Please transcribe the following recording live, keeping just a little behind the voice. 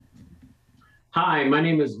Hi, my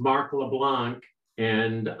name is Mark LeBlanc,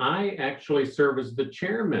 and I actually serve as the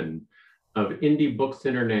chairman of Indie Books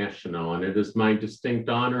International, and it is my distinct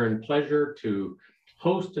honor and pleasure to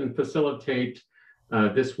host and facilitate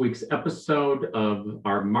this week's episode of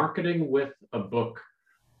our Marketing with a Book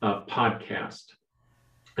podcast.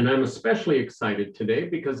 And I'm especially excited today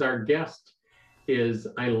because our guest is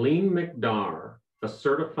Eileen McDarr, a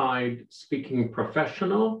certified speaking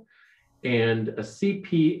professional and a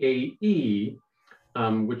CPAE,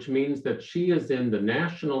 which means that she is in the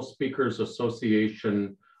National Speakers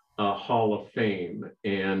Association Hall of Fame,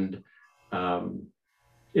 and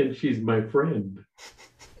she's my friend.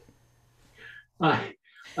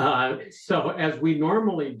 So as we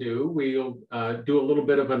normally do, we'll do a little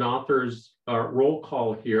bit of an author's roll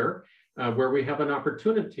call here, where we have an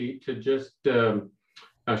opportunity to just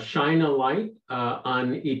shine a light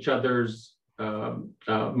on each other's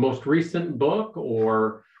most recent book,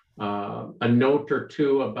 or a note or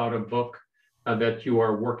two about a book that you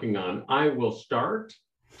are working on. I will start.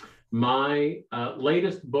 My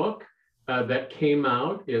latest book that came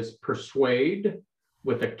out is Persuade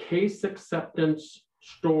with a Case Acceptance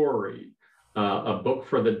Story, a book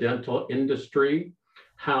for the dental industry,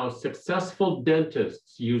 how successful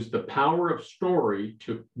dentists use the power of story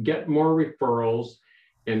to get more referrals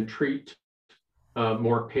and treat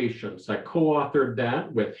more patients. I co-authored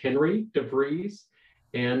that with Henry DeVries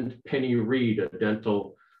and Penny Reed, a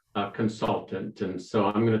dental consultant. And so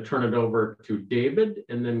I'm going to turn it over to David,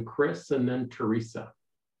 and then Chris, and then Teresa.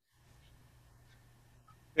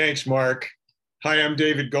 Thanks, Mark. Hi, I'm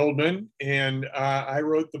David Goldman, and I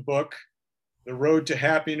wrote the book, The Road to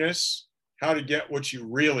Happiness, How to Get What You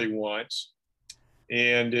Really Want.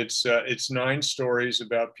 And it's 9 stories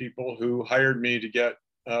about people who hired me to get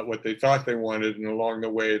what they thought they wanted, and along the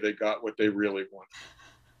way, they got what they really wanted.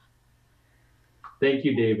 Thank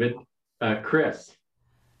you, David. Chris.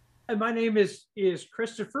 My name is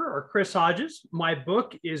Christopher, or Chris Hodges. My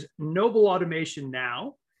book is Noble Automation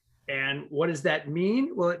Now. And what does that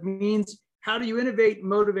mean? Well, it means how do you innovate,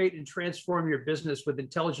 motivate, and transform your business with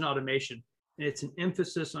intelligent automation? And it's an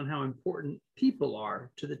emphasis on how important people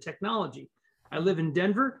are to the technology. I live in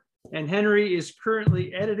Denver, and Henry is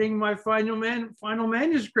currently editing my final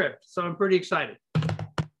manuscript. So I'm pretty excited.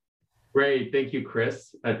 Great, thank you,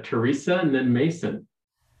 Chris. Teresa, and then Mason.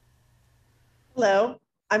 Hello,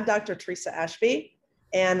 I'm Dr. Teresa Ashby,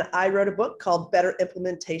 and I wrote a book called Better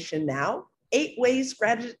Implementation Now, 8 Ways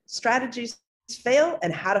Strategies Fail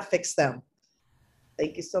and How to Fix Them.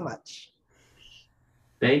 Thank you so much.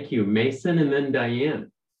 Thank you, Mason, and then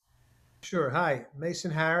Diane. Sure. Hi,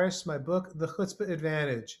 Mason Harris. My book, The Chutzpah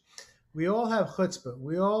Advantage. We all have chutzpah.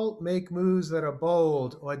 We all make moves that are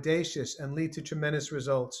bold, audacious, and lead to tremendous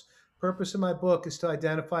results. Purpose of my book is to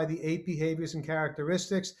identify the 8 behaviors and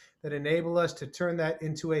characteristics that enable us to turn that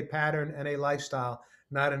into a pattern and a lifestyle,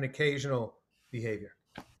 not an occasional behavior.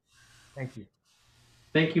 Thank you.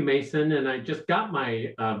 Thank you, Mason. And I just got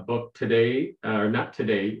my book today, or not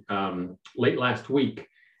today, late last week.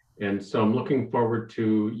 And so I'm looking forward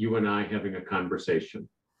to you and I having a conversation.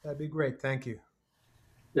 That'd be great. Thank you.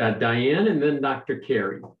 Diane, and then Dr.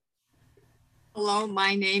 Carey. Hello,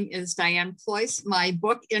 my name is Diane Ployce. My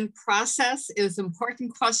book in process is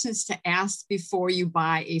Important Questions to Ask Before You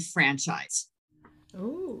Buy a Franchise.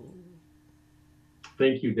 Ooh.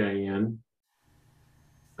 Thank you, Diane.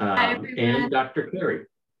 Hi, everyone. And Dr. Carey.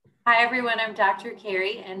 Hi, everyone. I'm Dr.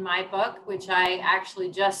 Carey, and my book, which I actually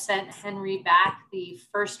just sent Henry back the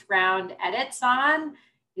first round edits on,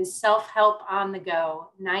 is Self-Help on the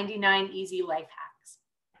Go, 99 Easy Life Hacks.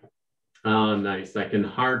 Oh, nice. I can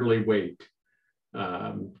hardly wait,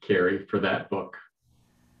 Carey, for that book.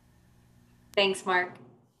 Thanks, Mark.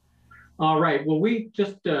 All right. Well, we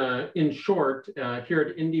just, in short, here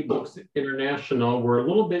at Indie Books International, we're a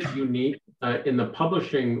little bit unique in the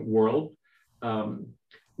publishing world.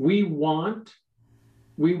 We want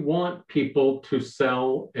people to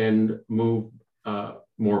sell and move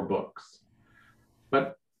more books.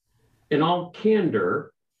 But in all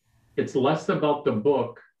candor, it's less about the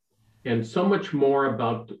book and so much more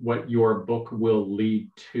about what your book will lead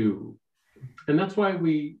to. And that's why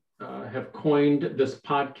we have coined this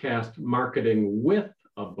podcast Marketing with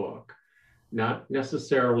a Book, not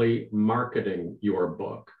necessarily marketing your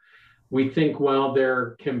book. We think while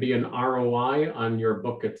there can be an ROI on your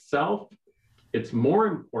book itself, it's more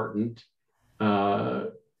important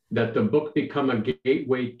that the book become a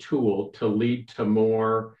gateway tool to lead to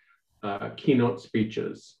more keynote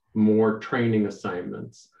speeches, more training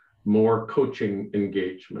assignments, more coaching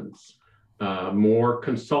engagements, more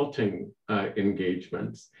consulting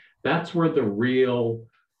engagements. That's where the real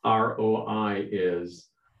ROI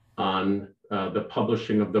is on the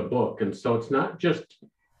publishing of the book. And so it's not just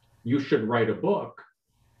you should write a book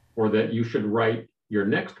or that you should write your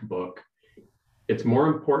next book. It's more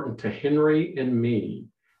important to Henry and me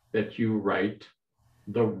that you write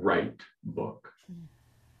the right book.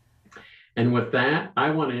 And with that,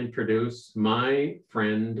 I want to introduce my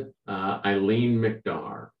friend, Eileen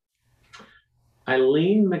McDarr.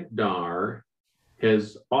 Eileen McDarr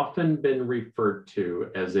has often been referred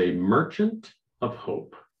to as a merchant of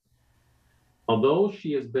hope. Although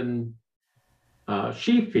she has been,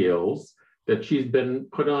 she feels that she's been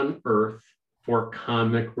put on earth for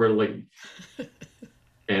comic relief.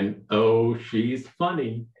 And oh, she's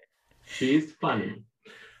funny. She's funny.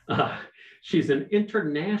 She's an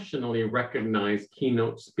internationally recognized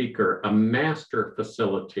keynote speaker, a master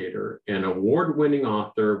facilitator, an award-winning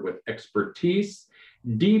author with expertise,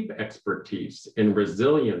 deep expertise in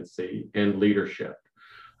resiliency and leadership.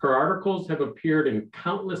 Her articles have appeared in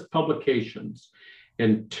countless publications,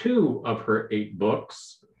 and 2 of her 8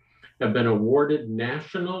 books have been awarded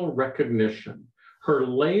national recognition. Her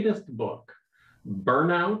latest book,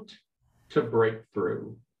 Burnout to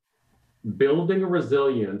Breakthrough, Building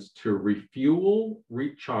Resilience to Refuel,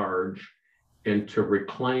 Recharge, and to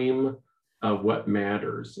Reclaim What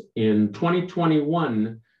Matters. In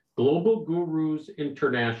 2021, Global Gurus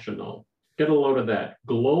International, get a load of that,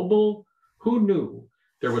 Global, who knew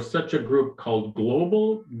there was such a group called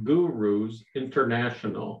Global Gurus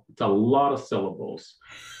International? It's a lot of syllables.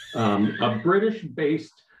 A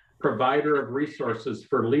British-based provider of resources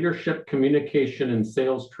for leadership, communication, and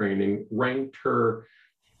sales training ranked her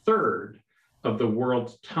 3rd of the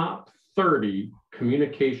world's top 30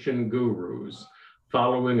 communication gurus,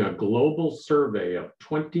 following a global survey of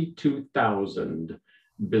 22,000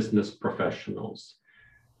 business professionals.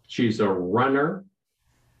 She's a runner,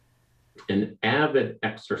 an avid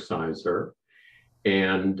exerciser,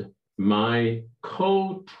 and my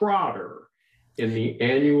co-trotter in the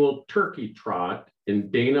annual Turkey Trot in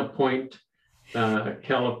Dana Point,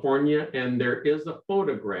 California. And there is a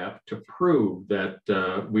photograph to prove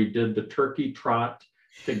that we did the Turkey Trot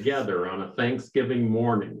together on a Thanksgiving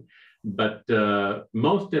morning. But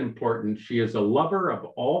most important, she is a lover of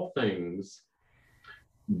all things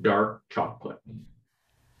dark chocolate.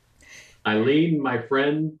 Eileen, my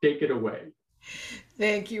friend, take it away.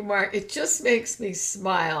 Thank you, Mark. It just makes me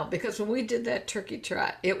smile because when we did that Turkey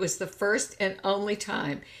Trot, it was the first and only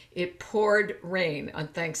time it poured rain on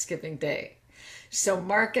Thanksgiving Day. So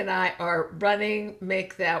Mark and I are running,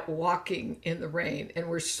 make that walking in the rain, and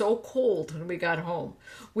we're so cold when we got home.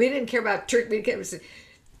 We didn't care about turkey. We didn't care.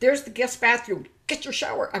 There's the guest bathroom. Get your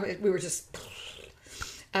shower. I mean, we were just...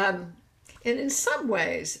 And in some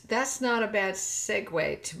ways, that's not a bad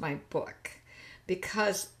segue to my book,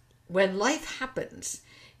 because when life happens,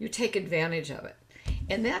 you take advantage of it.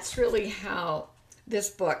 And that's really how this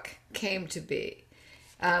book came to be.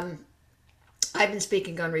 I've been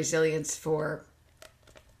speaking on resilience for,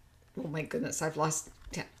 oh my goodness, I've lost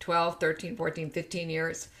 12, 13, 14, 15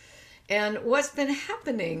 years. And what's been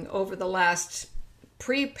happening over the last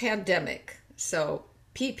pre-pandemic, so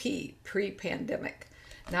PP, pre-pandemic,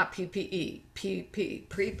 not PPE, PP,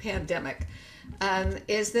 pre-pandemic,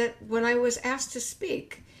 is that when I was asked to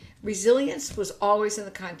speak, resilience was always in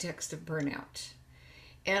the context of burnout.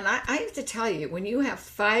 And I have to tell you, when you have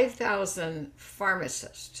 5,000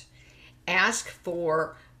 pharmacists ask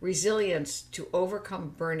for resilience to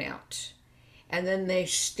overcome burnout, and then they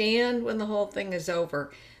stand when the whole thing is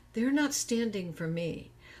over, they're not standing for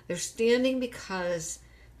me. They're standing because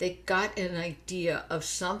they got an idea of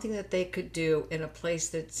something that they could do in a place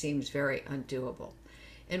that seems very undoable.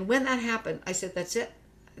 And when that happened, I said, that's it.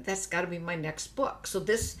 That's got to be my next book. So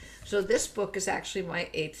this book is actually my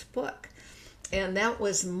 8th book. And that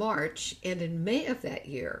was March. And in May of that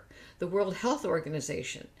year, the World Health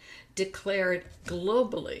Organization declared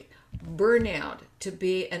globally burnout to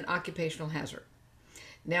be an occupational hazard.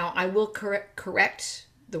 Now, I will correct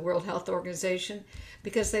the World Health Organization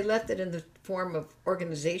because they left it in the form of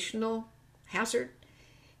organizational hazard.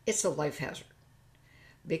 It's a life hazard,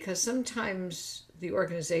 because sometimes the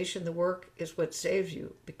organization, the work, is what saves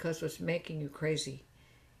you, because what's making you crazy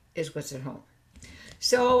is what's at home.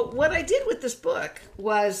 So what I did with this book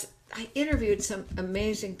was I interviewed some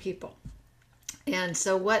amazing people. And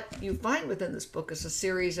so what you find within this book is a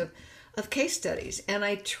series of case studies. And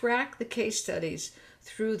I track the case studies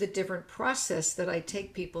through the different process that I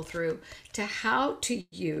take people through to how do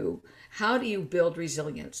you build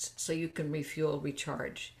resilience so you can refuel,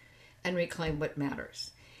 recharge, and reclaim what matters.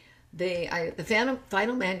 The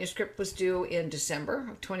final manuscript was due in December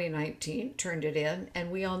of 2019, turned it in, and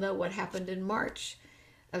we all know what happened in March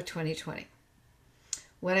of 2020.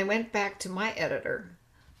 When I went back to my editor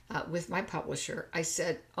with my publisher, I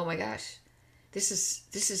said, "Oh my gosh, this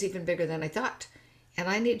is even bigger than I thought, and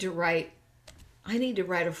I need to write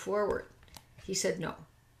a foreword." He said, "No,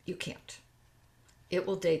 you can't. It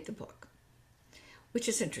will date the book," which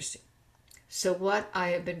is interesting. So what I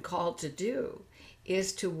have been called to do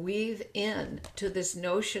is to weave in to this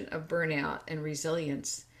notion of burnout and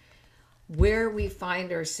resilience where we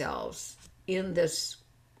find ourselves in this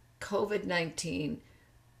COVID-19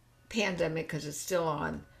 pandemic, because it's still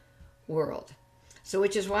on, world. So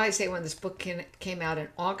which is why I say when this book came out in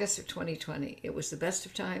August of 2020, it was the best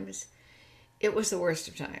of times. It was the worst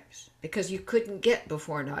of times because you couldn't get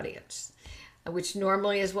before an audience, which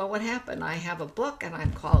normally is what would happen. I have a book and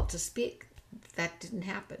I'm called to speak. That didn't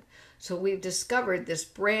happen. So we've discovered this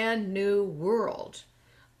brand new world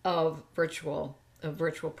of virtual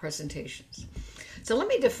presentations. So let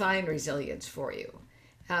me define resilience for you.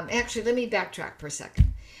 Actually, let me backtrack for a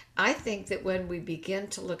second. I think that when we begin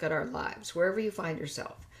to look at our lives, wherever you find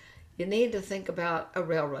yourself, you need to think about a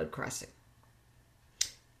railroad crossing.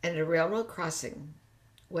 And at a railroad crossing,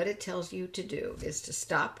 what it tells you to do is to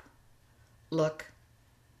stop, look,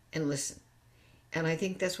 and listen. And I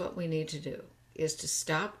think that's what we need to do, is to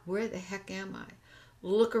stop. Where the heck am I?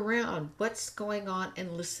 Look around. What's going on?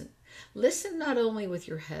 And listen. Listen not only with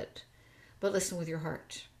your head, but listen with your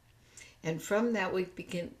heart. And from that, we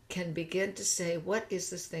can begin to say, what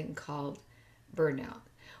is this thing called burnout?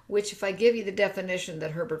 Which, if I give you the definition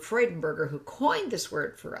that Herbert Freudenberger, who coined this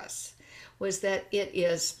word for us, was that it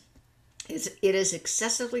is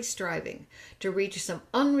excessively striving to reach some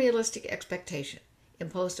unrealistic expectation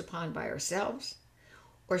imposed upon by ourselves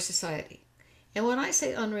or society. And when I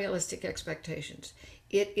say unrealistic expectations,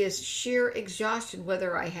 it is sheer exhaustion,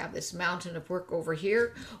 whether I have this mountain of work over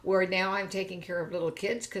here, where now I'm taking care of little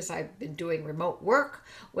kids because I've been doing remote work,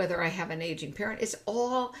 whether I have an aging parent, it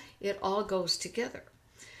all goes together.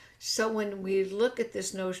 So when we look at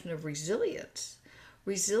this notion of resilience,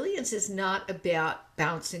 resilience is not about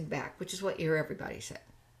bouncing back, which is what you hear everybody say.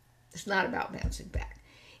 It's not about bouncing back.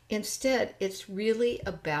 Instead, it's really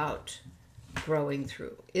about growing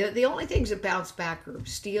through. The only things that bounce back are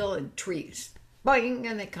steel and trees. Boing,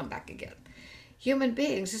 and they come back again. Human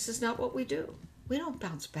beings, this is not what we do. We don't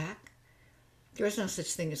bounce back. There is no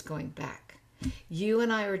such thing as going back. You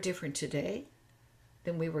and I are different today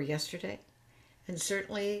than we were yesterday, and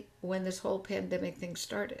certainly when this whole pandemic thing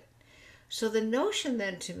started. So the notion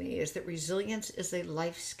then to me is that resilience is a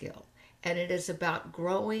life skill, and it is about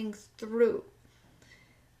growing through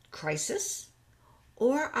crisis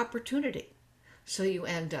or opportunity, so you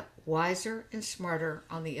end up wiser and smarter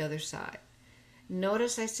on the other side.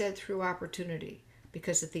 Notice I said through opportunity,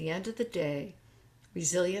 because at the end of the day,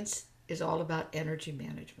 resilience is all about energy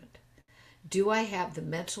management. Do I have the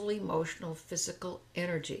mental, emotional, physical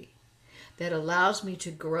energy that allows me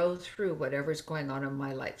to grow through whatever's going on in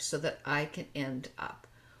my life so that I can end up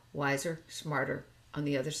wiser, smarter on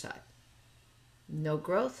the other side? No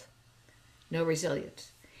growth, no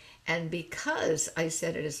resilience. And because I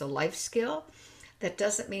said it is a life skill, that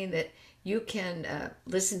doesn't mean that you can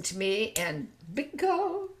listen to me and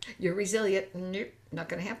bingo, you're resilient. Nope, not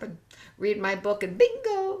going to happen. Read my book and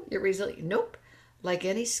bingo, you're resilient. Nope. Like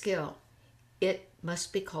any skill, it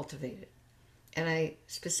must be cultivated. And I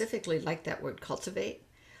specifically like that word cultivate,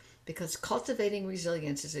 because cultivating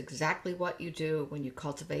resilience is exactly what you do when you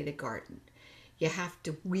cultivate a garden. You have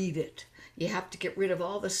to weed it. You have to get rid of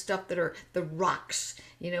all the stuff that are the rocks,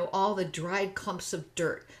 all the dried clumps of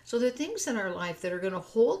dirt. So there are things in our life that are going to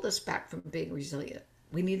hold us back from being resilient.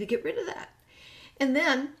 We need to get rid of that. And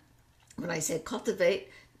then when I say cultivate,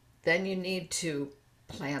 then you need to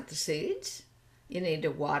plant the seeds. You need to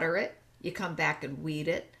water it. You come back and weed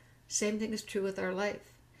it. Same thing is true with our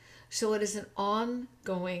life. So it is an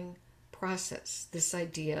ongoing process, this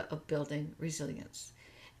idea of building resilience.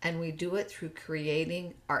 And we do it through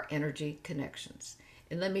creating our energy connections.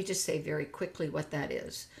 And let me just say very quickly what that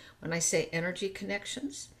is. When I say energy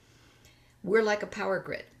connections, we're like a power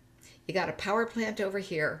grid. You got a power plant over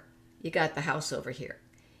here, you got the house over here.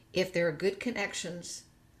 If there are good connections,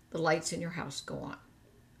 the lights in your house go on.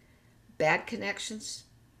 Bad connections,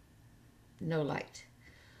 no light.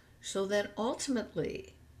 So then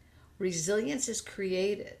ultimately, resilience is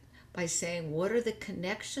created by saying, what are the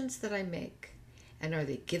connections that I make? And are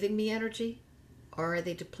they giving me energy, or are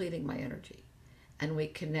they depleting my energy? And we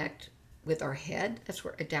connect with our head. That's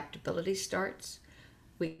where adaptability starts.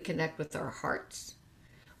 We connect with our hearts.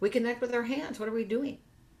 We connect with our hands. What are we doing?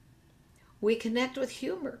 We connect with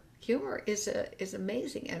humor. Humor is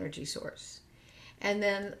amazing energy source. And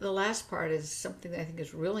then the last part is something that I think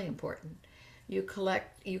is really important. You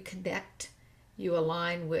connect you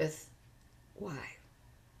align with why.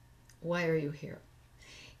 Why are you here?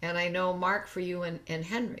 And I know, Mark, for you and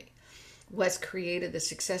Henry, what's created the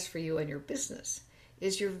success for you and your business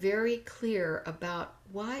is you're very clear about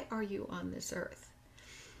why are you on this earth.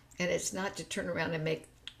 And it's not to turn around and make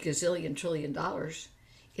gazillion trillion dollars.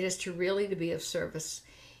 It is to really to be of service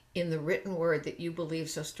in the written word that you believe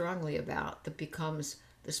so strongly about, that becomes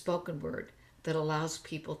the spoken word that allows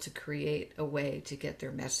people to create a way to get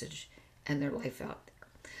their message and their life out there.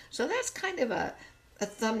 So that's kind of a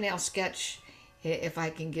thumbnail sketch, if I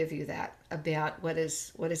can give you that, about what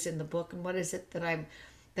is in the book and what is it that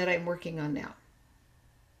I'm working on now.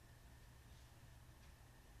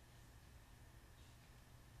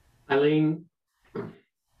 Eileen,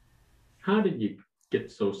 how did you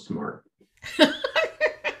get so smart?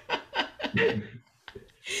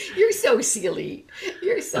 You're so silly.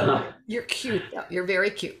 You're cute. You're very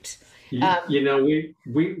cute. You know,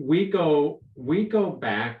 we go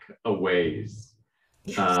back a ways.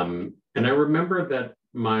 Yes. And I remember that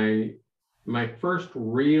my first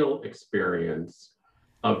real experience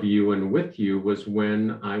of you and with you was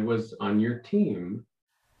when I was on your team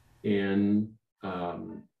in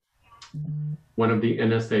one of the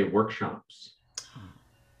NSA workshops.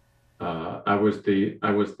 I was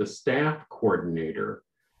the staff coordinator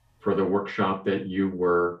for the workshop that you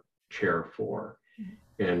were chair for.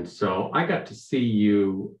 And so I got to see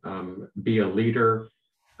you be a leader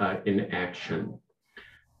in action.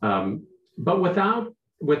 But without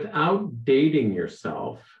dating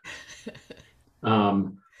yourself,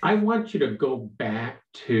 I want you to go back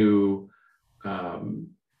to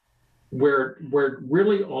where it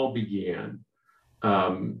really all began.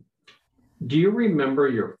 Do you remember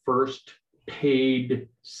your first paid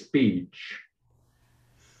speech?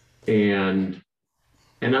 And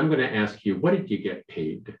I'm going to ask you, what did you get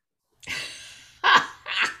paid?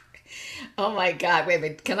 Oh my God! Wait a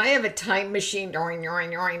minute. Can I have a time machine? Oh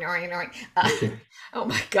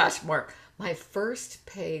my gosh, Mark! My first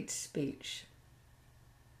paid speech.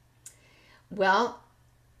 Well,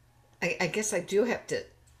 I guess I do have to.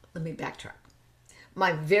 Let me backtrack.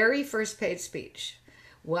 My very first paid speech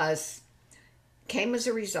came as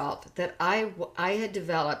a result that I had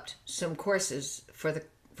developed some courses for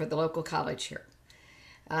the local college here,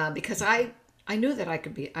 because I knew that I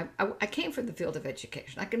could be. I came from the field of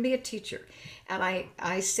education. I can be a teacher, and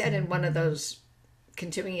I sat in one of those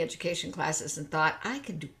continuing education classes and thought I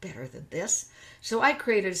can do better than this. So I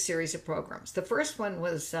created a series of programs. The first one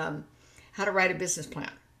was how to write a business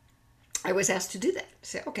plan. I was asked to do that.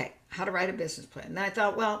 Say, okay, how to write a business plan. And I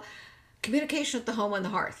thought, well, communication at the home and the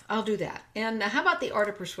hearth. I'll do that. And how about the art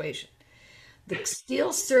of persuasion? The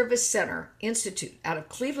Steel Service Center Institute out of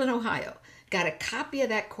Cleveland, Ohio, got a copy of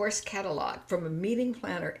that course catalog from a meeting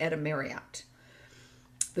planner at a Marriott.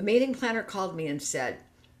 The meeting planner called me and said,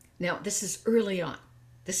 now this is early on.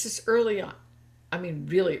 I mean,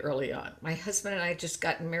 really early on. My husband and I had just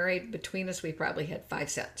gotten married. Between us, we probably had 5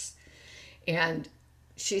 sets. And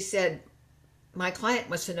she said, my client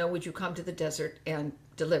wants to know, would you come to the desert and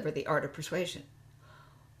deliver the art of persuasion?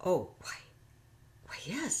 Oh, why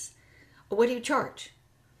yes. What do you charge?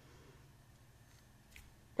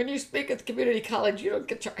 When you speak at the community college, you don't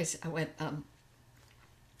get charged. I went,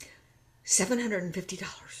 $750.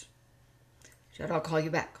 She said, I'll call you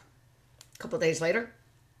back. A couple of days later,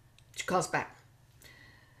 she calls back.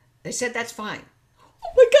 They said, that's fine.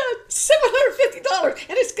 Oh my God, $750,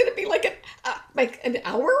 and it's going to be like an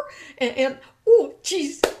hour, and oh,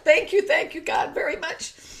 geez, thank you, God, very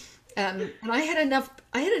much. And I had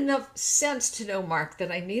enough sense to know, Mark,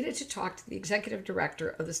 that I needed to talk to the executive director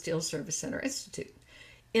of the Steel Service Center Institute.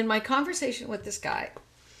 In my conversation with this guy,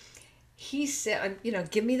 he said,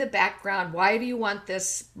 give me the background. Why do you want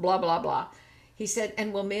this? Blah blah blah. He said,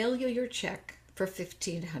 and we'll mail you your check for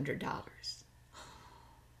 $1,500.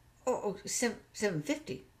 Oh,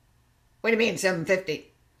 $750. What do you mean $750?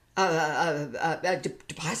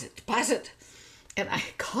 Deposit. And I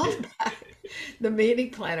called back the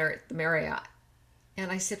meeting planner at the Marriott,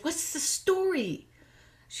 and I said, what's the story?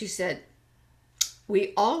 She said,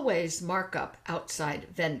 we always mark up outside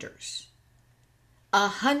vendors.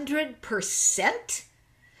 100%?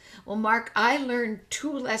 Well, Mark, I learned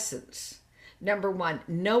 2 lessons. Number 1,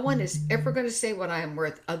 no one is ever going to say what I am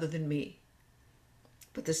worth other than me.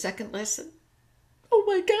 But the second lesson, oh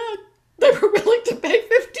my God, they were willing to pay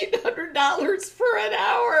 $1,500 for an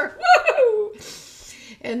hour. Woo!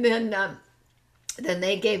 And then I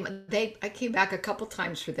came back a couple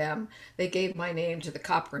times for them. They gave my name to the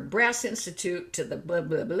Copper and Brass Institute, to the blah,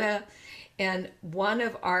 blah, blah. And one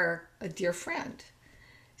of a dear friend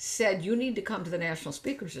said, you need to come to the National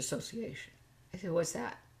Speakers Association. I said, what's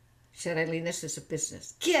that? She said, Eileen, this is a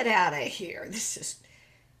business. Get out of here. Yes,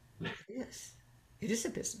 it is a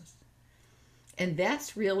business. And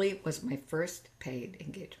that's really was my first paid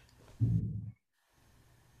engagement.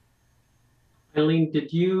 Eileen,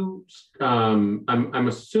 did you, I'm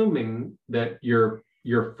assuming that your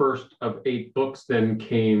first of 8 books then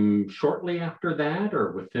came shortly after that,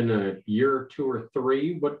 or within a year or 2 or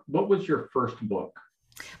 3? What was your first book?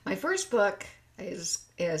 My first book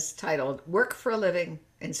is titled Work for a Living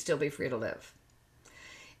and Still Be Free to Live.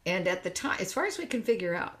 And at the time, as far as we can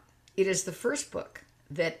figure out, it is the first book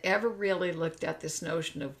that ever really looked at this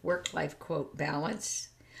notion of work-life, quote, balance,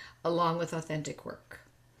 along with authentic work.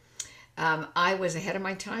 I was ahead of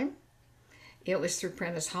my time. It was through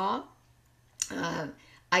Prentice Hall.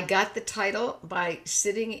 I got the title by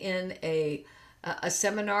sitting in a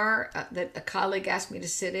seminar that a colleague asked me to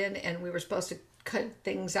sit in, and we were supposed to cut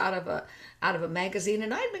things out of a magazine.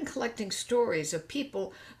 And I'd been collecting stories of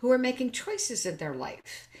people who were making choices in their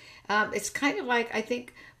life. It's kind of like, I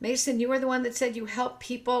think, Mason, you were the one that said you help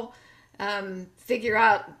people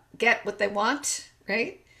get what they want,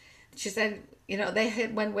 right? She said, they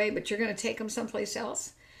head one way, but you're going to take them someplace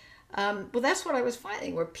else. Well, that's what I was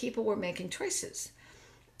finding, where people were making choices.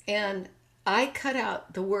 And I cut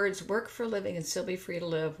out the words work for a living and still be free to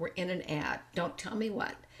live were in an ad. Don't tell me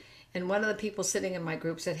what. And one of the people sitting in my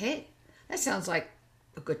group said, hey, that sounds like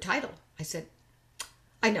a good title. I said,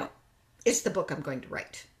 I know. It's the book I'm going to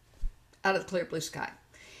write. Out of the clear blue sky.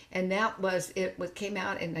 And that was it. What came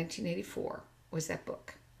out in 1984 was that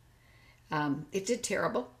book. It did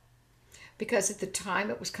terrible because at the time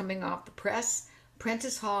it was coming off the press.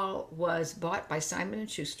 Prentice Hall was bought by Simon &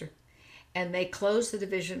 Schuster, and they closed the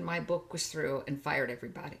division my book was through and fired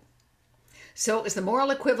everybody. So it was the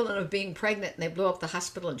moral equivalent of being pregnant and they blew up the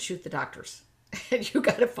hospital and shoot the doctors. And you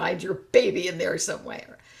got to find your baby in there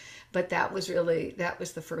somewhere. But that was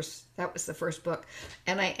the first book.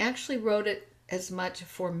 And I actually wrote it as much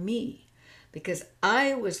for me because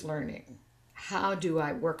I was learning, how do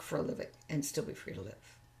I work for a living and still be free to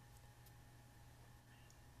live?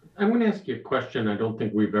 I'm going to ask you a question I don't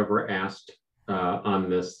think we've ever asked on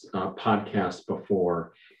this podcast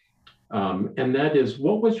before. And that is,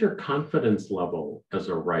 what was your confidence level as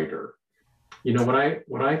a writer?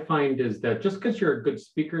 What I find is that just because you're a good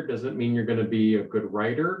speaker doesn't mean you're going to be a good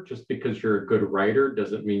writer. Just because you're a good writer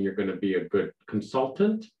doesn't mean you're going to be a good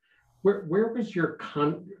consultant. Where was your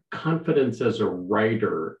confidence as a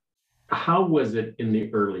writer? How was it in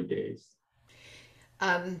the early days?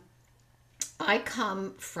 I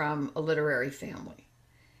come from a literary family.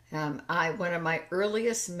 One of my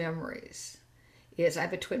earliest memories is I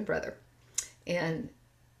have a twin brother, and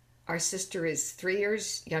our sister is 3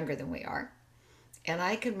 years younger than we are. And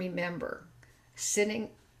I can remember sitting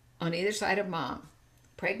on either side of Mom,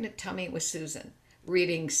 pregnant tummy with Susan,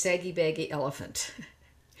 reading Saggy Baggy Elephant.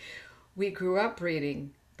 We grew up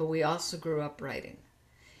reading, but we also grew up writing.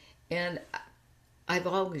 And I've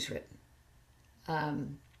always written.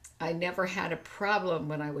 I never had a problem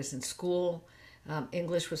when I was in school.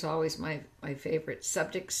 English was always my favorite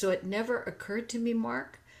subject. So it never occurred to me,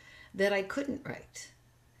 Mark, that I couldn't write.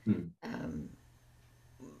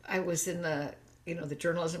 I was in the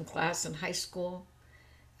journalism class in high school.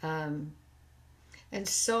 And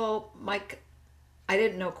so I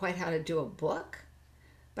didn't know quite how to do a book,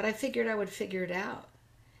 but I figured I would figure it out.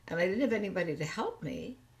 And I didn't have anybody to help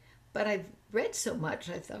me, but I read so much,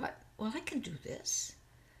 I thought, well, I can do this.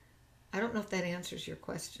 I don't know if that answers your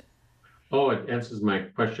question. Oh, it answers my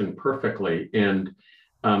question perfectly. And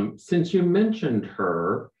since you mentioned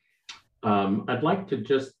her, I'd like to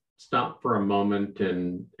just stop for a moment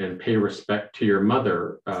and pay respect to your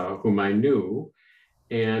mother, whom I knew.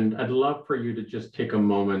 And I'd love for you to just take a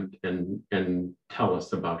moment and tell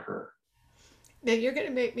us about her. Now, you're going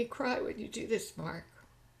to make me cry when you do this, Mark,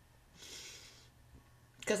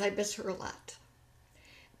 because I miss her a lot.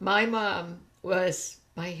 My mom was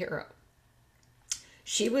my hero.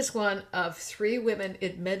 She was one of 3 women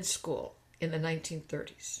in med school in the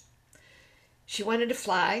 1930s. She wanted to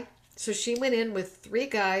fly, so she went in with 3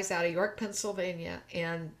 guys out of York, Pennsylvania,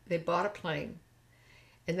 and they bought a plane.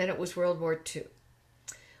 And then it was World War II.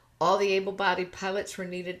 All the able-bodied pilots were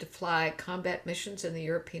needed to fly combat missions in the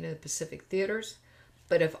European and the Pacific theaters.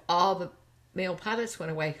 But if all the male pilots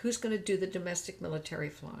went away, who's going to do the domestic military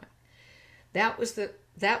flying? That was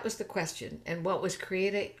the question. And what was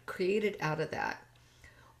created out of that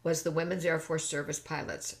was the Women's Air Force Service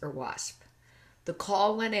Pilots, or WASP. The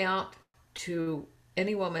call went out to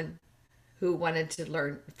any woman who wanted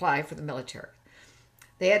to fly for the military.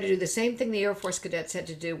 They had to do the same thing the Air Force cadets had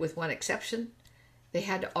to do, with one exception. They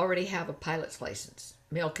had to already have a pilot's license.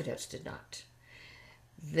 Male cadets did not.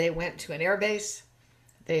 They went to an air base,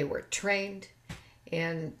 they were trained,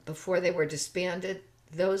 and before they were disbanded,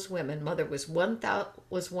 those women, Mother was one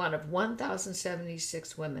of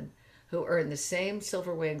 1,076 women who earned the same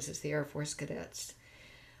silver wings as the Air Force cadets.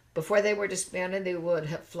 Before they were disbanded, they would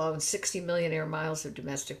have flown 60 million air miles of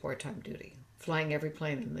domestic wartime duty, flying every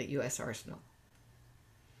plane in the U.S. arsenal.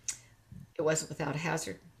 It wasn't without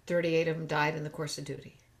hazard. 38 of them died in the course of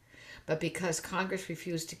duty. But because Congress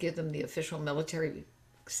refused to give them the official military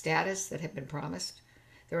status that had been promised,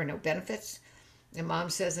 there were no benefits. And Mom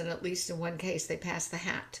says in at least in one case, they passed the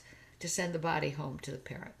hat to send the body home to the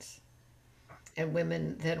parents. And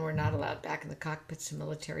women then were not allowed back in the cockpits of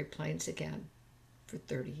military planes again for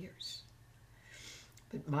 30 years.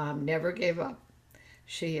 But Mom never gave up.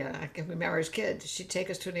 I can remember as kids, she'd take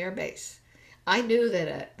us to an air base. I knew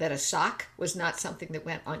that a sock was not something that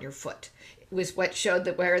went on your foot. It was what showed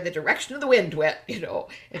where the direction of the wind went,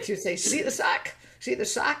 And she'd say, see the sock? See the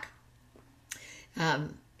sock?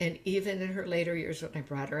 And even in her later years when I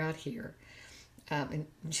brought her out here, and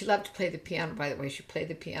she loved to play the piano, by the way. She played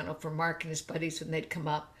the piano for Mark and his buddies when they'd come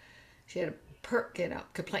up. She had a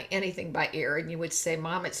could play anything by ear, and you would say,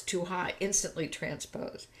 Mom, it's too high, instantly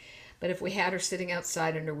transpose. But if we had her sitting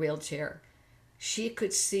outside in her wheelchair, she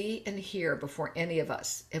could see and hear before any of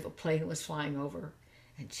us if a plane was flying over,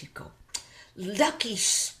 and she'd go, lucky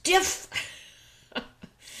stiff.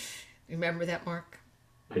 Remember that, Mark?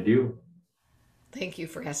 I do. Thank you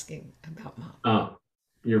for asking about Mom.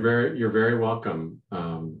 You're very welcome.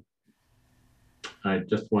 I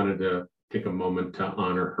just wanted to take a moment to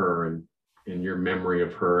honor her and your memory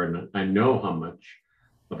of her, and I know how much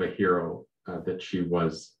of a hero that she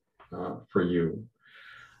was for you.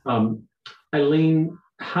 Eileen,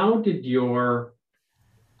 how did you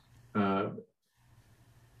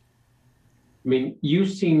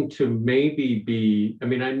seem to maybe be,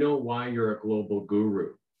 I know why you're a global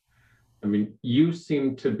guru. You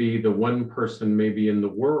seem to be the one person maybe in the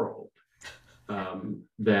world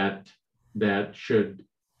that should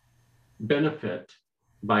benefit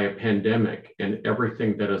by a pandemic and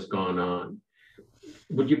everything that has gone on.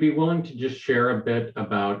 Would you be willing to just share a bit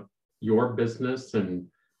about your business and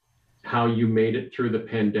how you made it through the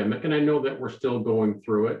pandemic? And I know that we're still going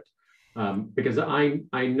through it because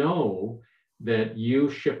I know that you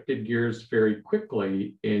shifted gears very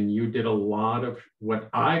quickly and you did a lot of what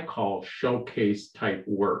I call showcase type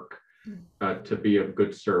work to be of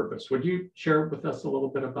good service. Would you share with us a little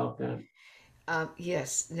bit about that?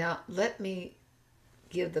 Yes. Now, let me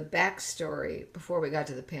give the backstory before we got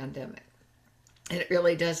to the pandemic. And it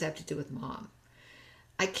really does have to do with Mom.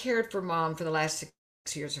 I cared for Mom for the last 6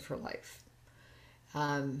 years of her life.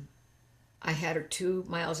 I had her 2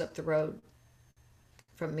 miles up the road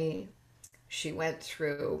from me. She went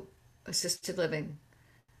through assisted living,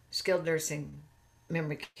 skilled nursing,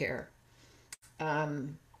 memory care.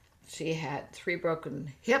 She had 3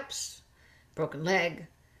 broken hips, broken leg,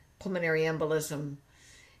 pulmonary embolism,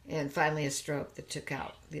 and finally a stroke that took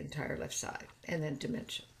out the entire left side, and then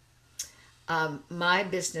dementia. My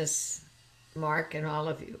business, Mark, and all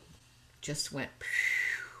of you just went,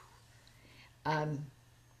 and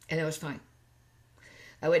it was fine.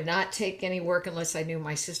 I would not take any work unless I knew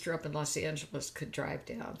my sister up in Los Angeles could drive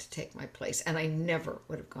down to take my place, and I never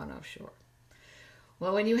would have gone offshore.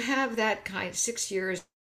 Well, when you have that kind, 6 years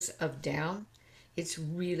of down, it's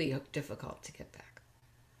really difficult to get back.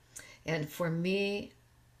 And for me,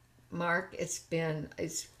 Mark, it's been a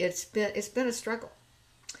struggle.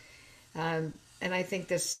 And I think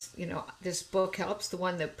this book helps. The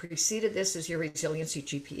one that preceded this is Your Resiliency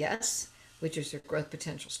GPS, which is your growth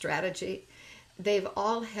potential strategy. They've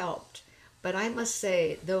all helped, but I must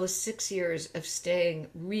say those 6 years of staying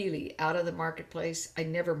really out of the marketplace, I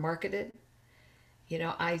never marketed.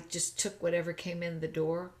 I just took whatever came in the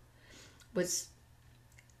door.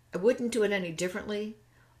 I wouldn't do it any differently,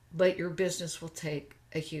 but your business will take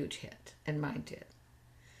a huge hit, and mine did.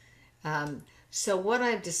 So what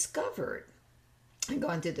I've discovered, and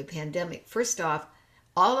going through the pandemic, first off,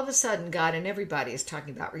 all of a sudden God and everybody is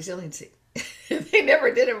talking about resiliency. They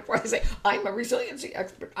never did it before. They say, I'm a resiliency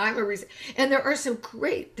expert. And there's some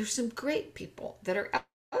great people that are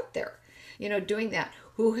out there, doing that,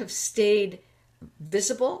 who have stayed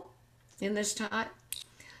visible in this time.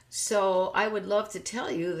 So I would love to tell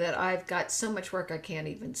you that I've got so much work I can't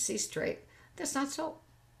even see straight. That's not so.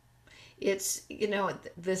 It's,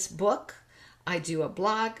 this book, I do a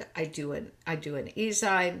blog, I do an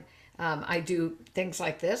e-zine, I do things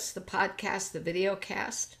like this, the podcast, the video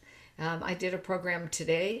cast. I did a program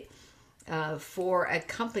today for a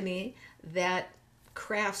company that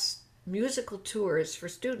crafts musical tours for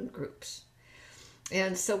student groups.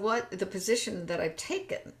 And so what the position that I've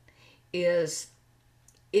taken is,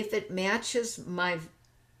 if it matches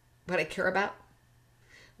what I care about,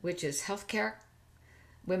 which is healthcare,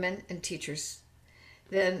 women, and teachers,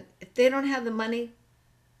 then if they don't have the money,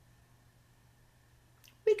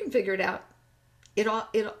 we can figure it out. It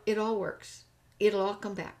all works. It'll all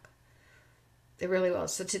come back. It really will.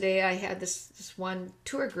 So today I had this one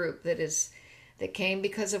tour group that came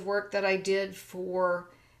because of work that I did for,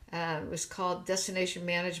 it was called Destination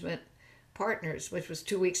Management Partners, which was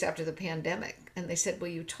 2 weeks after the pandemic. And they said, will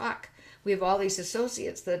you talk? We have all these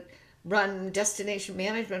associates that run destination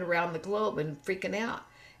management around the globe and freaking out.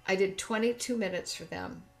 I did 22 minutes for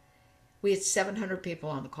them. We had 700 people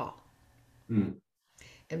on the call. Mm.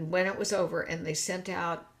 And when it was over and they sent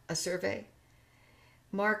out a survey,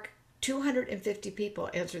 Mark, 250 people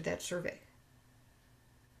answered that survey.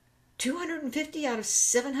 250 out of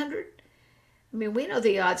 700? I mean, we know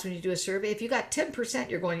the odds when you do a survey. If you got 10%,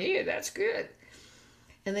 you're going, yeah, that's good.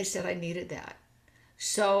 And they said I needed that.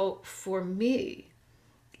 So for me,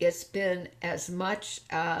 it's been as much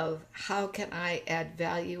of how can I add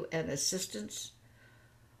value and assistance,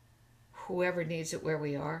 whoever needs it where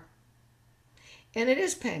we are. And it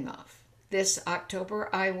is paying off. This October,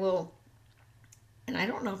 I will, and I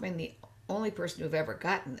don't know if I'm the only person who've ever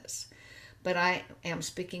gotten this, but I am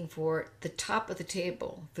speaking for the top of the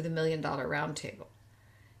table for the $1 Million Roundtable.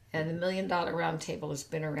 And the $1 Million Roundtable has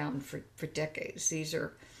been around for decades. These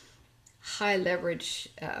are high leverage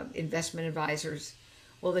investment advisors.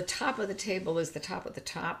 Well, the top of the table is the top of the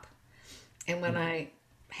top. And when I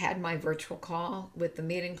had my virtual call with the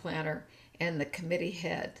meeting planner and the committee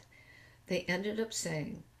head, they ended up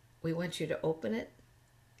saying, we want you to open it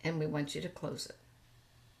and we want you to close it.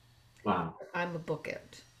 Wow. I'm a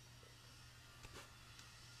bookend.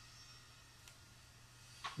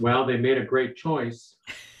 Well, they made a great choice.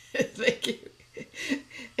 Thank you.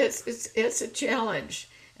 It's a challenge.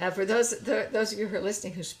 For those of you who are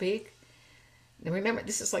listening who speak, and remember,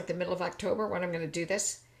 this is like the middle of October when I'm going to do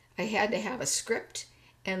this. I had to have a script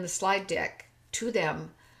and the slide deck to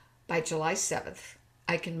them by July 7th.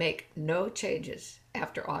 I can make no changes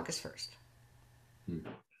after August 1st.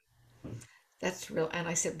 That's real. And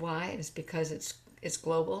I said, why? And it's because it's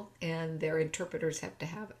global and their interpreters have to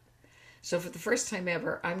have it. So for the first time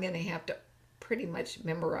ever, I'm going to have to pretty much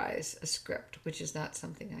memorize a script, which is not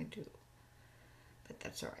something I do. But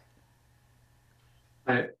that's all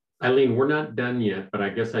right. Eileen, we're not done yet, but I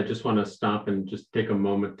guess I just want to stop and just take a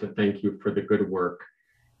moment to thank you for the good work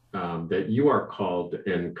that you are called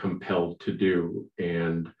and compelled to do.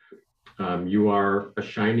 And you are a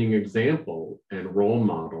shining example and role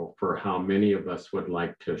model for how many of us would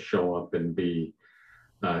like to show up and be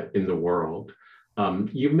in the world.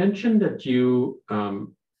 You mentioned that you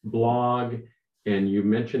blog, and you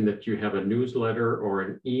mentioned that you have a newsletter or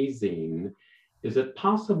an e-zine. Is it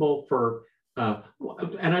possible for,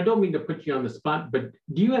 and I don't mean to put you on the spot, but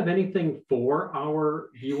do you have anything for our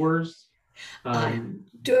viewers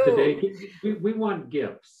today? We want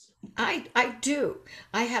gifts. I do.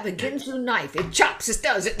 I have a Ginsu knife. It chops, it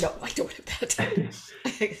does it. No, I don't have that.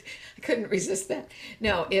 I couldn't resist that.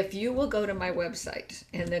 No, if you will go to my website,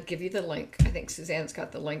 and they'll give you the link. I think Suzanne's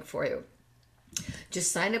got the link for you.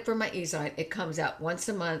 Just sign up for my e-zine. It comes out once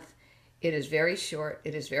a month. It is very short.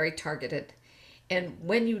 It is very targeted. And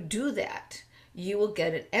when you do that, you will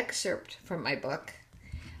get an excerpt from my book.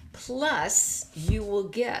 Plus, you will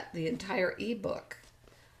get the entire ebook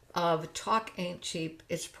of Talk Ain't Cheap,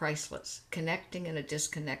 It's Priceless, Connecting in a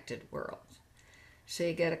Disconnected World. So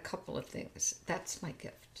you get a couple of things. That's my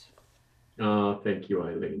gift. Oh, thank you,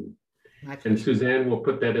 Eileen. And Suzanne will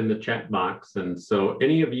put that in the chat box. And so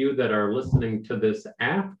any of you that are listening to this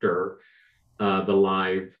after the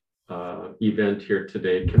live event here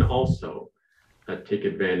today can also take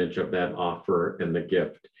advantage of that offer and the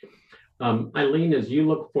gift. Eileen, as you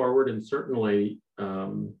look forward, and certainly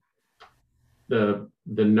the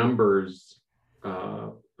numbers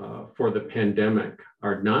for the pandemic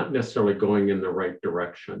are not necessarily going in the right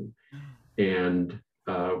direction. And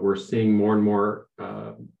we're seeing more and more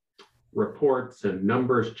reports and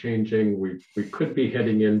numbers changing. We could be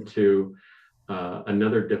heading into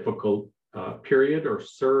another difficult period or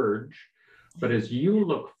surge. But as you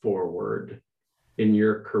look forward in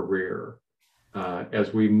your career,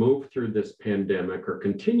 as we move through this pandemic or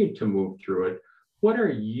continue to move through it, what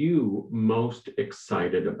are you most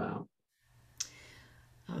excited about?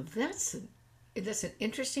 Oh, that's an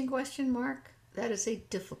interesting question, Mark. That is a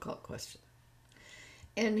difficult question.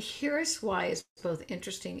 And here's why it's both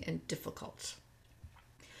interesting and difficult.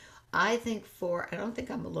 I don't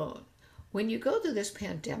think I'm alone. When you go through this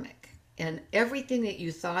pandemic and everything that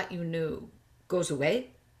you thought you knew goes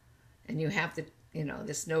away and you have the,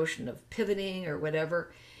 this notion of pivoting or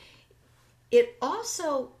whatever. It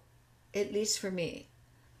also, at least for me,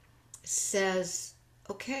 says,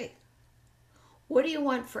 okay, what do you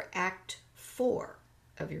want for Act 4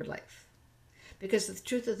 of your life? Because the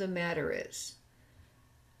truth of the matter is,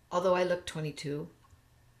 although I look 22,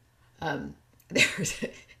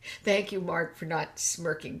 thank you, Mark, for not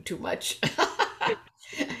smirking too much.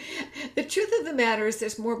 The truth of the matter is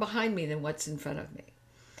there's more behind me than what's in front of me.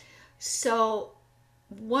 So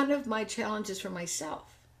one of my challenges for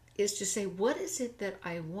myself is to say, what is it that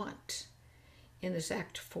I want in this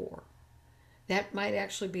Act 4? That might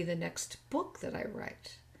actually be the next book that I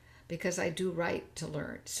write, because I do write to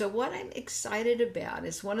learn. So what I'm excited about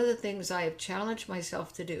is one of the things I have challenged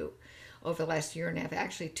myself to do over the last year and a half,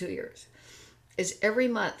 actually 2 years, is every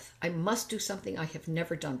month I must do something I have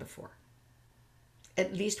never done before.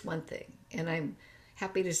 At least one thing. And I'm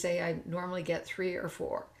happy to say I normally get 3 or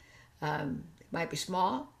 4. It might be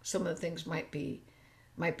small. Some of the things might be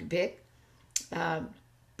big.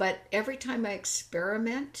 But every time I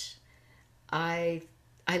experiment, I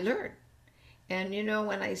learn. And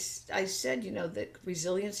when I said, that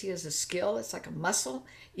resiliency is a skill, it's like a muscle.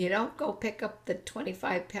 You don't go pick up the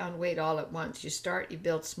 25-pound weight all at once. You start, you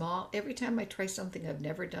build small. Every time I try something I've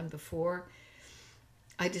never done before,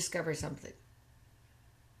 I discover something.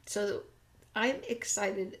 So I'm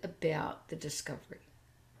excited about the discovery.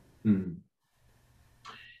 Hmm.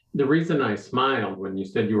 The reason I smiled when you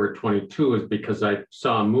said you were 22 is because I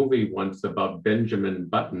saw a movie once about Benjamin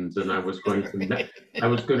Buttons, and I was going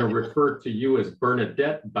to refer to you as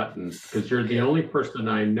Bernadette Buttons, because you're the only person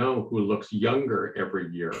I know who looks younger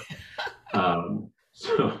every year.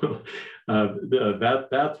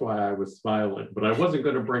 That's why I was smiling, but I wasn't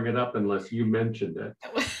going to bring it up unless you mentioned it.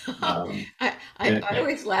 I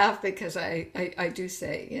always laugh because I do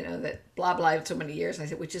say, that blah, blah, so many years. I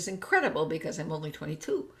said, which is incredible because I'm only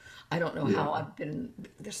 22. I don't know how I've been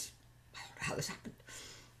this, how this happened.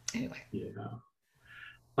 Anyway. Yeah.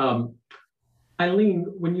 Eileen,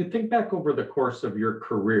 when you think back over the course of your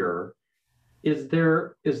career, is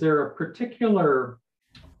there a particular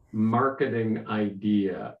marketing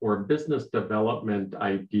idea or business development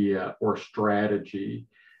idea or strategy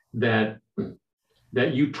that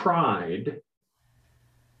you tried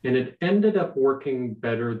and it ended up working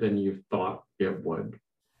better than you thought it would?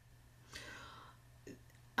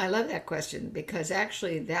 I love that question because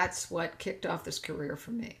actually that's what kicked off this career for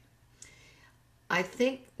me. I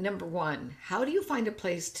think, number one, how do you find a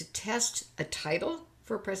place to test a title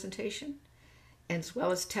for a presentation as well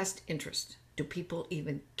as test interest? Do people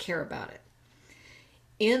even care about it?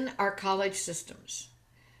 In our college systems,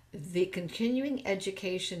 the continuing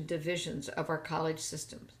education divisions of our college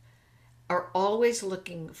systems are always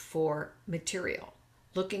looking for material,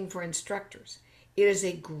 looking for instructors. It is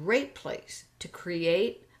a great place to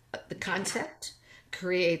create the concept,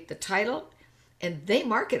 create the title, and they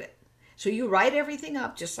market it. So you write everything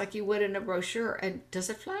up just like you would in a brochure, and does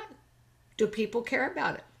it fly? Do people care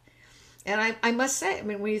about it? And I must say,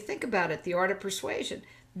 when you think about it, the art of persuasion,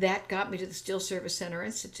 that got me to the Steel Service Center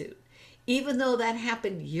Institute. Even though that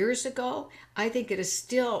happened years ago, I think it is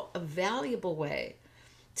still a valuable way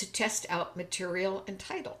to test out material and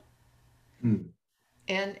title and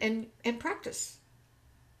practice.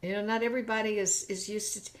 Not everybody is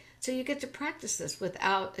used to, so you get to practice this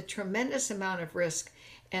without a tremendous amount of risk,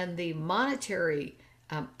 and the monetary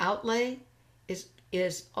outlay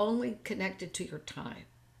is only connected to your time.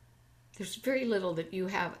 There's very little that you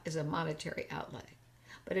have as a monetary outlay,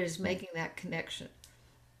 but it is making that connection.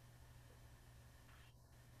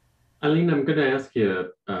 Eileen, I'm going to ask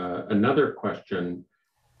you another question,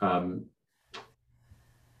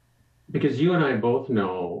 because you and I both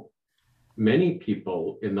know many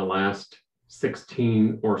people in the last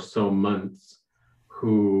 16 or so months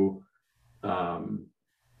who are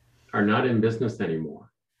not in business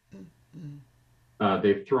anymore.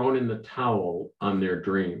 They've thrown in the towel on their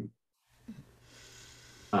dream.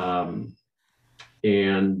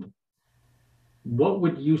 And what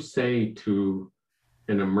would you say to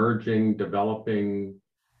an emerging, developing,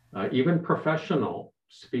 even professional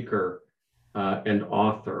speaker and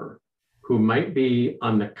author who might be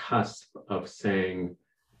on the cusp of saying,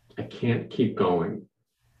 I can't keep going.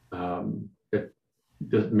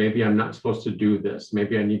 Maybe I'm not supposed to do this.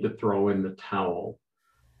 Maybe I need to throw in the towel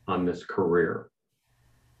on this career.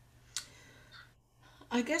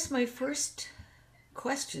 I guess my first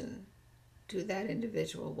question to that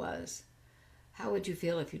individual was, how would you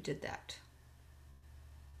feel if you did that?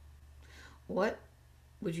 What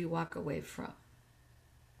would you walk away from?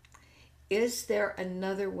 Is there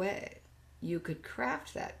another way you could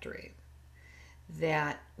craft that dream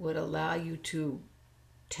that would allow you to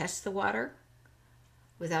test the water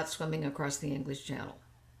without swimming across the English Channel.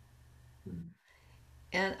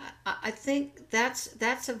 And I think that's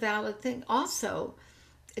a valid thing. Also,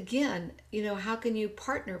 again, how can you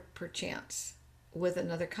partner perchance with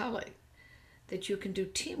another colleague? That you can do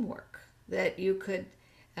teamwork, that you could,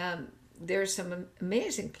 there's some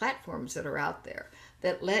amazing platforms that are out there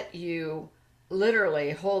that let you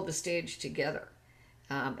literally hold the stage together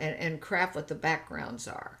and craft what the backgrounds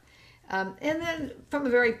are. And then from a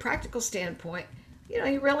very practical standpoint,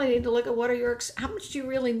 you really need to look at how much do you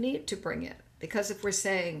really need to bring in? Because if we're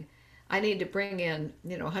saying, I need to bring in,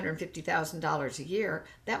 $150,000 a year,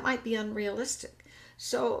 that might be unrealistic.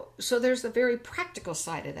 So there's a very practical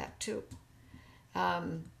side of that too.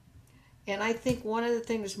 And I think one of the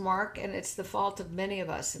things, Mark, and it's the fault of many of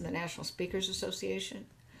us in the National Speakers Association,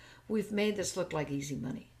 we've made this look like easy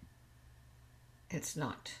money. It's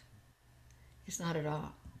not. It's not at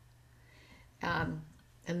all.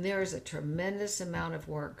 And there is a tremendous amount of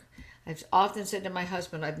work. I've often said to my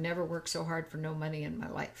husband, I've never worked so hard for no money in my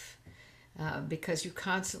life. Because you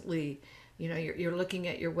constantly, you're looking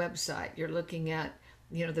at your website, you're looking at,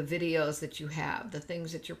 the videos that you have, the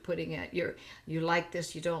things that you're putting at, you like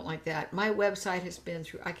this, you don't like that. My website has been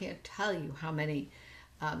through, I can't tell you how many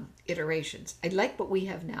iterations. I like what we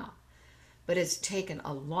have now, but it's taken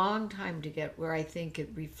a long time to get where I think it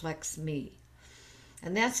reflects me.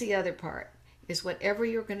 And that's the other part, is whatever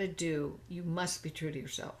you're going to do, you must be true to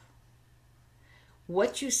yourself.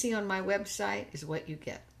 What you see on my website is what you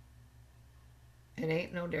get. It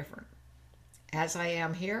ain't no different. As I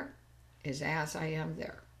am here is as I am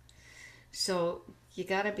there. So you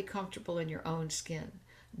got to be comfortable in your own skin.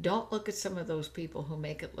 Don't look at some of those people who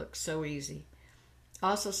make it look so easy.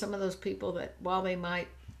 Also, some of those people that, while they might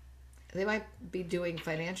be doing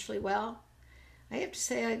financially well, I have to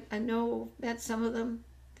say I know that some of them,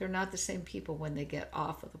 they're not the same people when they get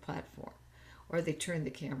off of the platform or they turn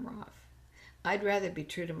the camera off. I'd rather be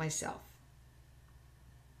true to myself.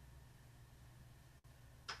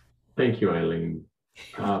 Thank you, Eileen.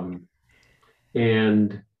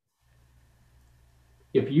 And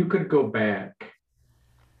if you could go back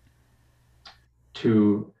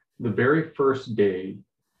to the very first day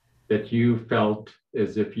that you felt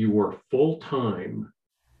as if you were full-time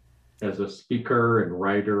as a speaker and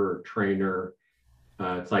writer or trainer,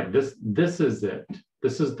 it's like this is it.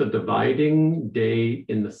 This is the dividing day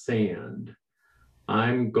in the sand.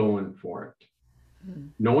 I'm going for it.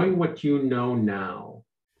 Knowing what you know now,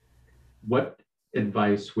 what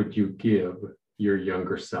advice would you give your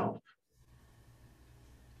younger self?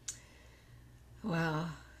 Well,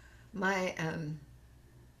 well,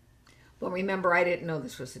 remember, I didn't know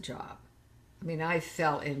this was a job. I mean, I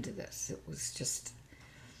fell into this. It was just,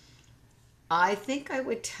 I think I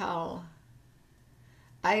would tell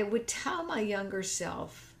my younger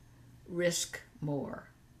self, risk more,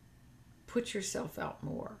 put yourself out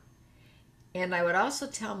more. And I would also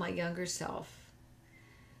tell my younger self,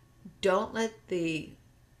 don't let the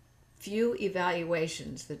few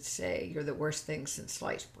evaluations that say you're the worst thing since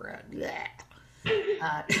sliced bread,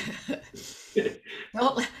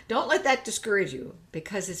 don't let that discourage you,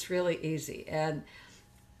 because it's really easy. And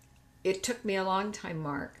it took me a long time,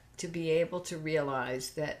 Mark, to be able to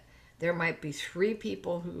realize that there might be 3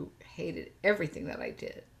 people who hated everything that I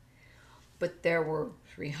did, but there were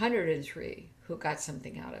 303 who got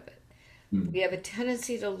something out of it. We have a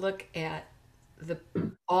tendency to look at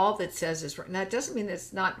all that says is right. Now, it doesn't mean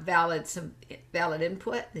it's not valid, some valid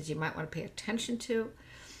input that you might want to pay attention to,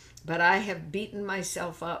 but I have beaten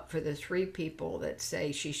myself up for the 3 people that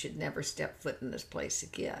say she should never step foot in this place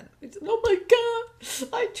again. It's, oh my God,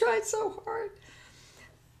 I tried so hard.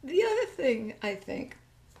 The other thing, I think,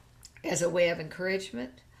 as a way of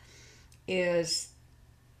encouragement, is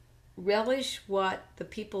relish what the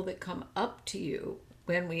people that come up to you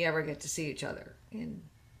when we ever get to see each other in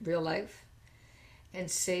real life and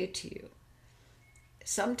say to you.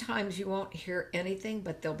 Sometimes you won't hear anything,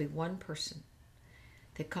 but there'll be one person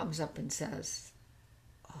that comes up and says,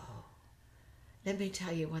 oh, let me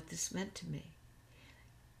tell you what this meant to me.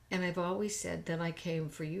 And I've always said, then I came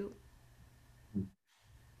for you.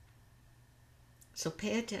 So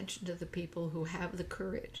pay attention to the people who have the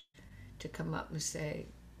courage to come up and say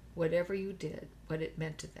whatever you did, what it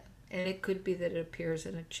meant to them. And it could be that it appears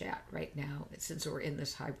in a chat right now, since we're in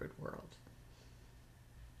this hybrid world.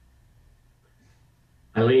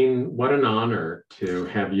 Eileen, what an honor to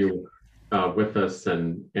have you with us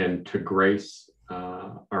and to grace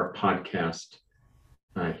our podcast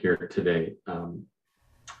here today.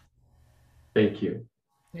 Thank you.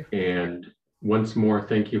 And once more,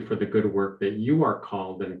 thank you for the good work that you are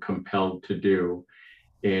called and compelled to do.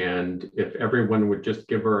 And if everyone would just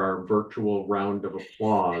give her our virtual round of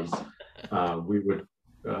applause, we would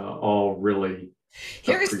all really.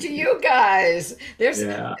 Here's to you guys. There's,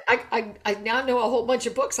 yeah. I now know a whole bunch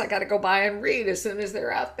of books I got to go buy and read as soon as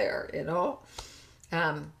they're out there, you know.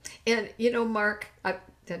 And, you know, Mark,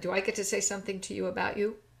 do I get to say something to you about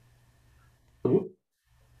you?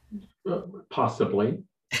 Possibly.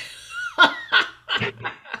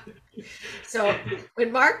 So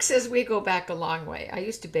when Mark says we go back a long way, I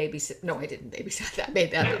used to babysit. No, I didn't babysit. That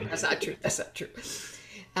made that up. That's not true. That's not true.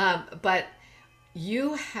 But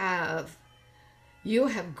you have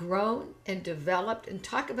grown and developed, and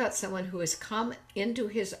talk about someone who has come into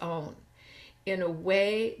his own in a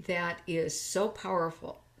way that is so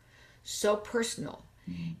powerful, so personal,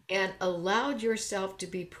 and allowed yourself to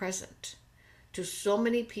be present to so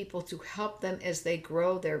many people to help them as they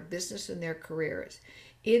grow their business and their careers.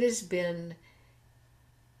 It's been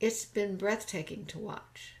breathtaking to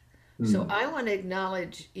watch. So I want to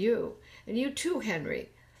acknowledge you, and you too,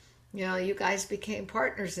 Henry. You know, you guys became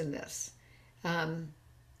partners in this.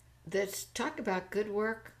 Let's talk about good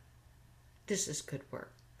work. This is good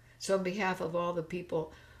work. So on behalf of all the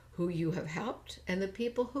people who you have helped and the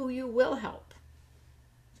people who you will help,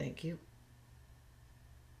 thank you.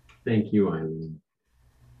 Thank you, Eileen.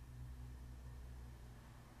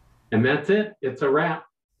 And that's it. It's a wrap.